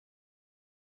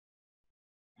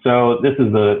So this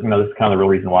is this is kind of the real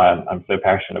reason why I'm so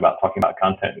passionate about talking about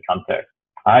content and context.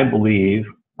 I believe,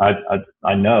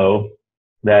 I know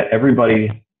that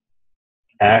everybody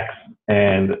acts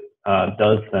and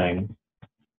does things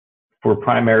for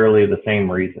primarily the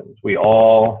same reasons. We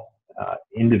all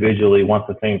individually want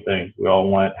the same things. We all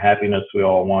want happiness. We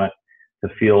all want to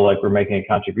feel like we're making a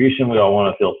contribution. We all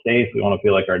want to feel safe. We want to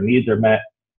feel like our needs are met.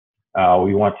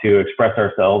 We want to express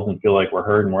ourselves and feel like we're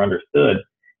heard and we're understood.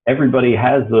 Everybody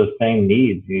has those same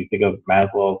needs. You think of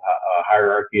Maslow's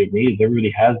hierarchy of needs.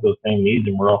 Everybody has those same needs,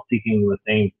 and we're all seeking the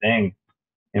same thing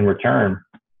in return.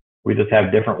 We just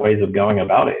have different ways of going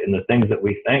about it. And the things that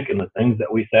we think and the things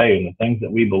that we say and the things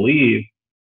that we believe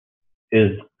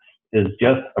is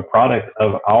just a product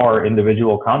of our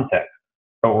individual context.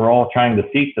 But we're all trying to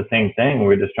seek the same thing.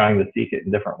 We're just trying to seek it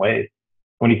in different ways.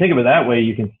 When you think of it that way,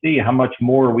 you can see how much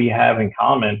more we have in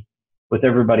common with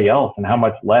everybody else and how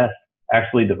much less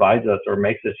actually divides us or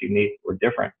makes us unique or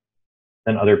different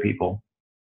than other people.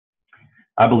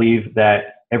 I believe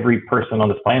that every person on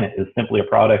this planet is simply a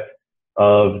product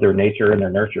of their nature and their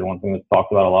nurture. One thing that's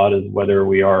talked about a lot is whether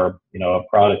we are, a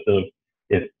product of,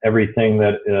 if everything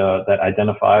that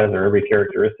identifies or every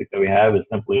characteristic that we have is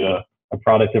simply a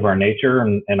product of our nature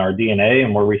and our DNA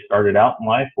and where we started out in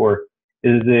life, or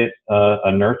is it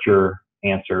a nurture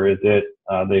answer? Is it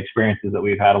the experiences that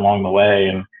we've had along the way,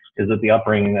 and is it the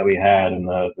upbringing that we had and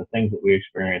the things that we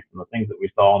experienced and the things that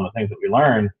we saw and the things that we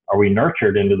learned? Are we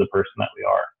nurtured into the person that we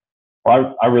are?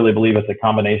 Well, I really believe it's a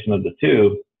combination of the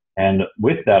two. And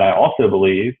with that, I also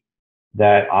believe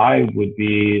that I would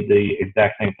be the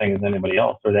exact same thing as anybody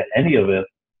else, or that any of us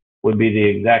would be the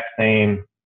exact same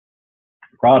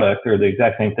product or the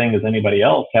exact same thing as anybody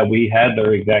else had we had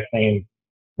their exact same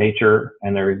nature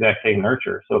and their exact same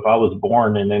nurture. So if I was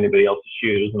born in anybody else's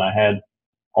shoes and I had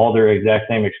all their exact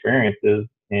same experiences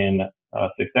in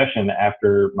succession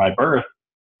after my birth,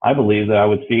 I believe that I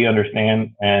would see, understand,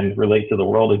 and relate to the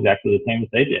world exactly the same as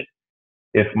they did.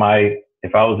 If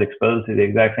I was exposed to the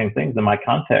exact same things, then my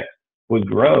context would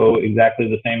grow exactly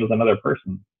the same as another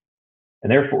person.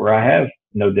 And therefore, I have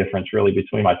no difference really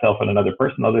between myself and another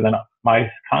person other than my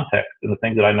context and the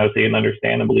things that I know, see, and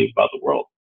understand and believe about the world.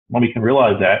 When we can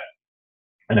realize that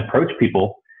and approach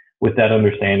people with that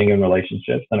understanding and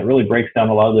relationships, then it really breaks down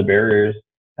a lot of the barriers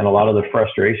and a lot of the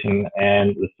frustration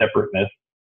and the separateness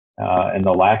and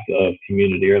the lack of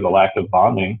community or the lack of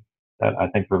bonding that I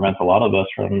think prevents a lot of us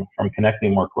from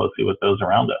connecting more closely with those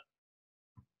around us.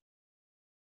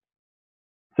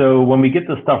 So when we get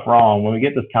this stuff wrong, when we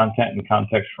get this content and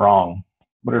context wrong,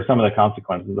 what are some of the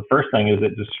consequences? The first thing is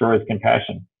it destroys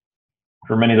compassion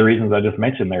for many of the reasons I just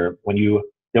mentioned there. When you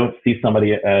don't see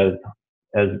somebody as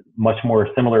much more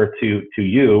similar to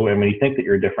you, and when you think that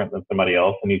you're different than somebody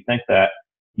else, and you think that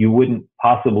you wouldn't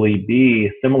possibly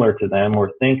be similar to them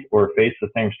or think or face the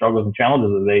same struggles and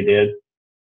challenges that they did,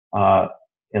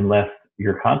 unless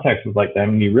your context was like them,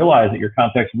 and you realize that your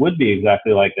context would be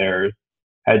exactly like theirs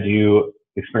had you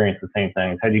experienced the same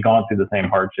things, had you gone through the same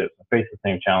hardships and faced the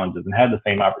same challenges and had the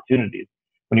same opportunities.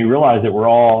 When you realize that we're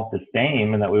all the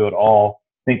same and that we would all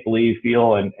think, believe,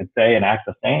 feel, and say and act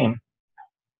the same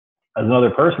as another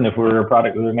person, if we're a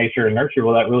product of their nature and nurture,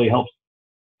 well, that really helps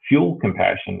fuel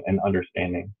compassion and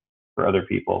understanding for other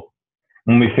people.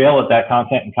 When we fail at that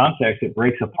content and context, it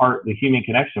breaks apart the human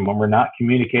connection. When we're not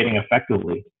communicating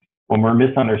effectively, when we're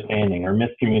misunderstanding or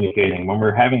miscommunicating, when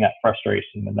we're having that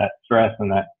frustration and that stress and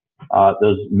that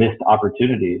those missed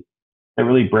opportunities, it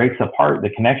really breaks apart the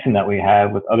connection that we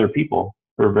have with other people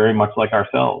who are very much like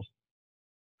ourselves.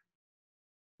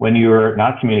 When you're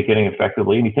not communicating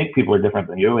effectively and you think people are different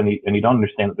than you, and you don't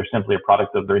understand that they're simply a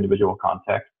product of their individual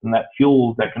context, and that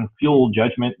can fuel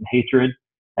judgment and hatred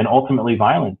and ultimately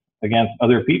violence against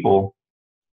other people,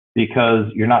 because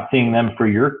you're not seeing them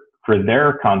for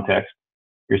their context,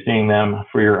 you're seeing them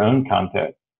for your own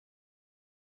context.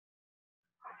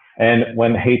 And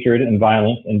when hatred and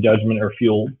violence and judgment are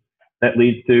fueled, that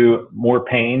leads to more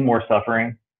pain, more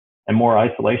suffering, and more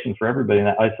isolation for everybody. And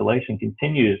that isolation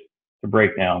continues to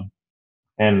break down.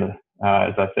 And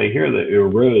as I say here, that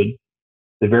erode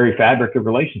the very fabric of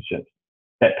relationships.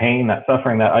 That pain, that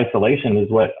suffering, that isolation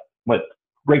is what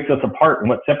breaks us apart and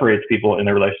what separates people in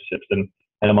their relationships and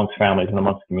amongst families and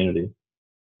amongst communities.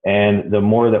 And the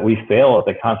more that we fail at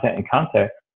the content and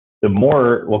context, the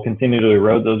more we'll continue to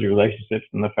erode those relationships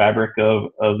and the fabric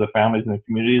of the families and the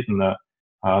communities and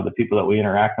the people that we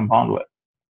interact and bond with.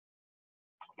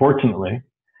 Fortunately,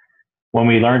 when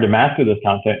we learn to master this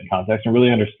content and context and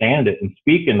really understand it and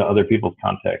speak into other people's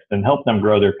context and help them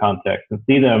grow their context and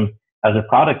see them as a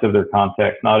product of their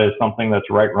context, not as something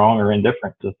that's right, wrong, or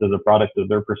indifferent, just as a product of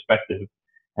their perspective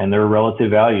and their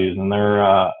relative values and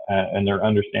their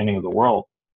understanding of the world.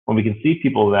 When we can see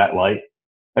people of that light,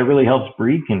 that really helps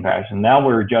breed compassion. Now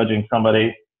we're judging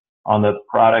somebody on the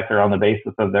product or on the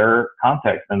basis of their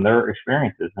context and their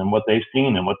experiences and what they've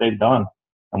seen and what they've done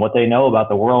and what they know about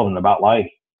the world and about life.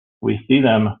 We see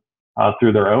them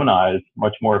through their own eyes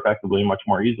much more effectively, much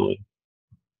more easily.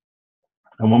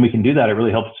 And when we can do that, it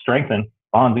really helps strengthen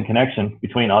bonds and connections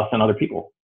between us and other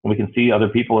people. When we can see other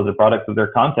people as a product of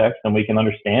their context and we can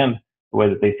understand the way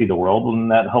that they see the world,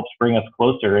 and that helps bring us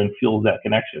closer and fuels that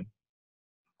connection.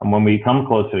 And when we come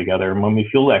closer together and when we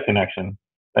feel that connection,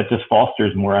 that just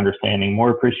fosters more understanding, more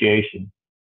appreciation,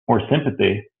 more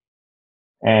sympathy,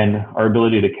 and our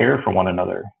ability to care for one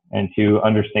another and to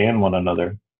understand one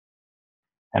another.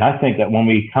 And I think that when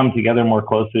we come together more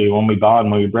closely, when we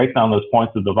bond, when we break down those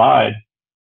points of divide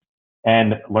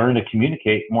and learn to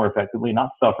communicate more effectively,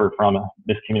 not suffer from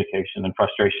miscommunication and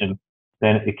frustration,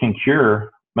 then it can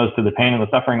cure most of the pain and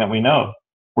the suffering that we know.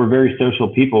 We're very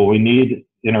social people. We need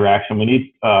interaction. We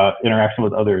need interaction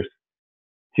with others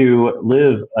to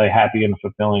live a happy and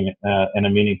fulfilling and a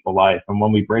meaningful life. And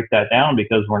when we break that down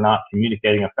because we're not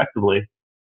communicating effectively,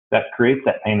 that creates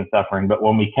that pain and suffering. But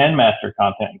when we can master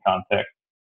content and context,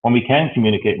 when we can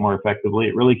communicate more effectively,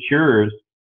 it really cures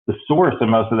the source of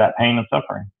most of that pain and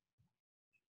suffering.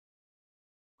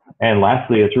 And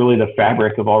lastly, it's really the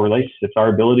fabric of all relationships, our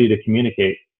ability to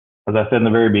communicate. As I said in the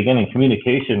very beginning,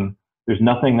 communication, there's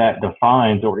nothing that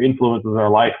defines or influences our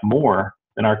life more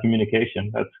than our communication.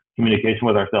 That's communication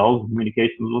with ourselves,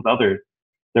 communications with others,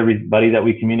 everybody that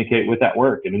we communicate with at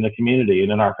work and in the community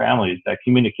and in our families. That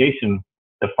communication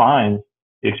defines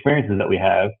the experiences that we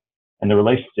have and the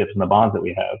relationships and the bonds that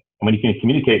we have. And when you can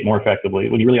communicate more effectively,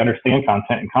 when you really understand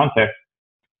content and context,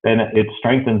 then it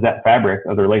strengthens that fabric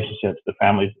of the relationships, the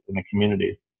families, and the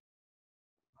communities.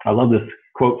 I love this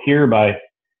quote here by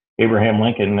Abraham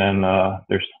Lincoln, and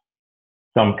there's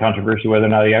some controversy whether or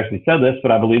not he actually said this,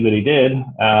 but I believe that he did.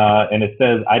 And it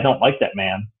says, "I don't like that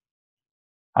man.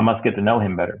 I must get to know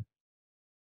him better."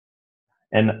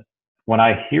 And when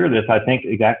I hear this, I think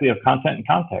exactly of content and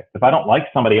context. If I don't like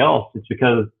somebody else, it's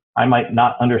because I might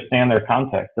not understand their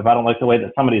context. If I don't like the way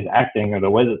that somebody's acting or the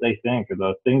way that they think or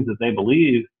the things that they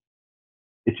believe,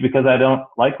 it's because I don't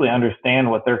likely understand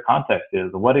what their context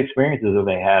is. What experiences have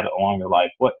they had along their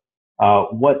life? What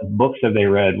books have they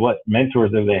read? What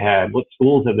mentors have they had? What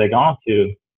schools have they gone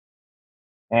to?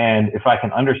 And if I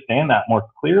can understand that more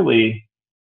clearly,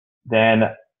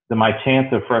 then my chance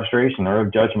of frustration or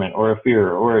of judgment or of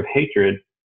fear or of hatred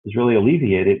is really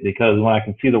alleviated, because when I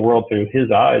can see the world through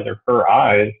his eyes or her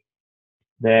eyes,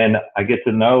 then I get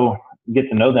to know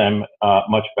them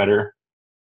much better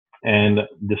and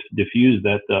diffuse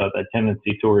that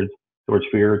tendency towards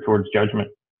fear, towards judgment.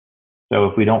 So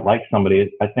if we don't like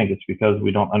somebody, I think it's because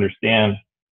we don't understand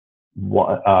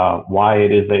why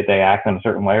it is that they act in a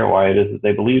certain way or why it is that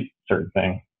they believe certain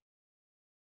things.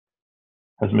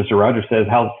 As Mr. Rogers says,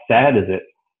 how sad is it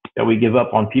that we give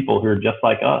up on people who are just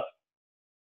like us?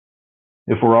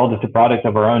 If we're all just a product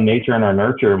of our own nature and our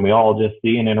nurture, and we all just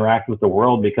see and interact with the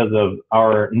world because of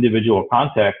our individual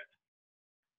context,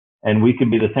 and we could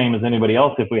be the same as anybody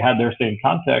else if we had their same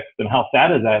context, then how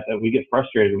sad is that we get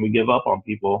frustrated and we give up on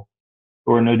people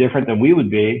who are no different than we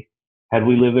would be had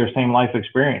we lived their same life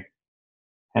experience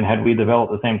and had we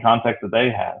developed the same context that they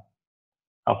have?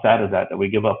 How sad is that we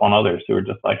give up on others who are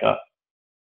just like us?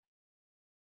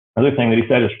 Another thing that he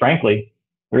said is, frankly,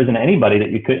 there isn't anybody that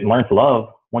you couldn't learn to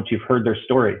love once you've heard their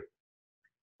story,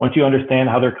 once you understand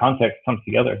how their context comes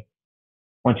together,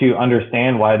 once you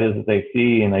understand why it is that they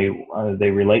see and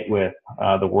they relate with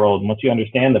the world, and once you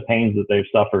understand the pains that they've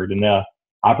suffered and the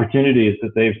opportunities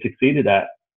that they've succeeded at,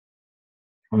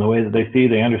 and the way that they see,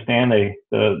 they understand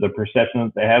the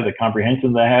perceptions they have, the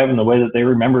comprehension they have, and the way that they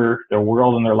remember their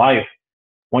world and their life.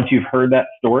 Once you've heard that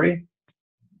story,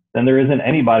 then there isn't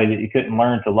anybody that you couldn't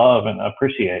learn to love and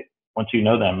appreciate once you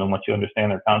know them and once you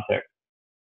understand their context.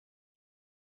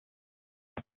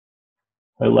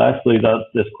 So lastly,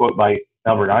 this quote by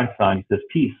Albert Einstein. He says,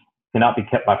 "Peace cannot be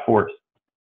kept by force.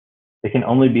 It can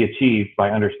only be achieved by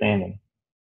understanding."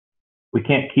 We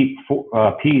can't keep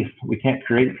peace. We can't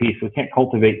create peace. We can't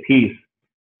cultivate peace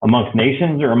amongst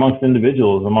nations or amongst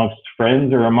individuals, amongst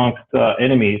friends or amongst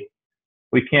enemies.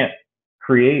 We can't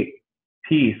create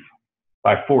peace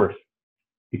by force.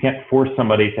 You can't force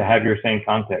somebody to have your same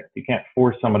context. You can't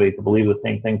force somebody to believe the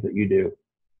same things that you do.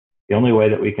 The only way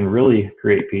that we can really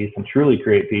create peace and truly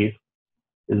create peace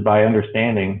is by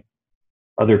understanding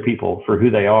other people for who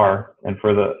they are and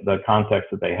for the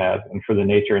context that they have and for the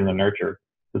nature and the nurture.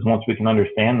 Because once we can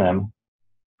understand them,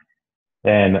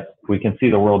 then we can see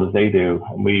the world as they do,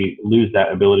 and we lose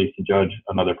that ability to judge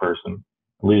another person,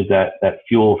 lose that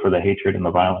fuel for the hatred and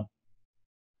the violence.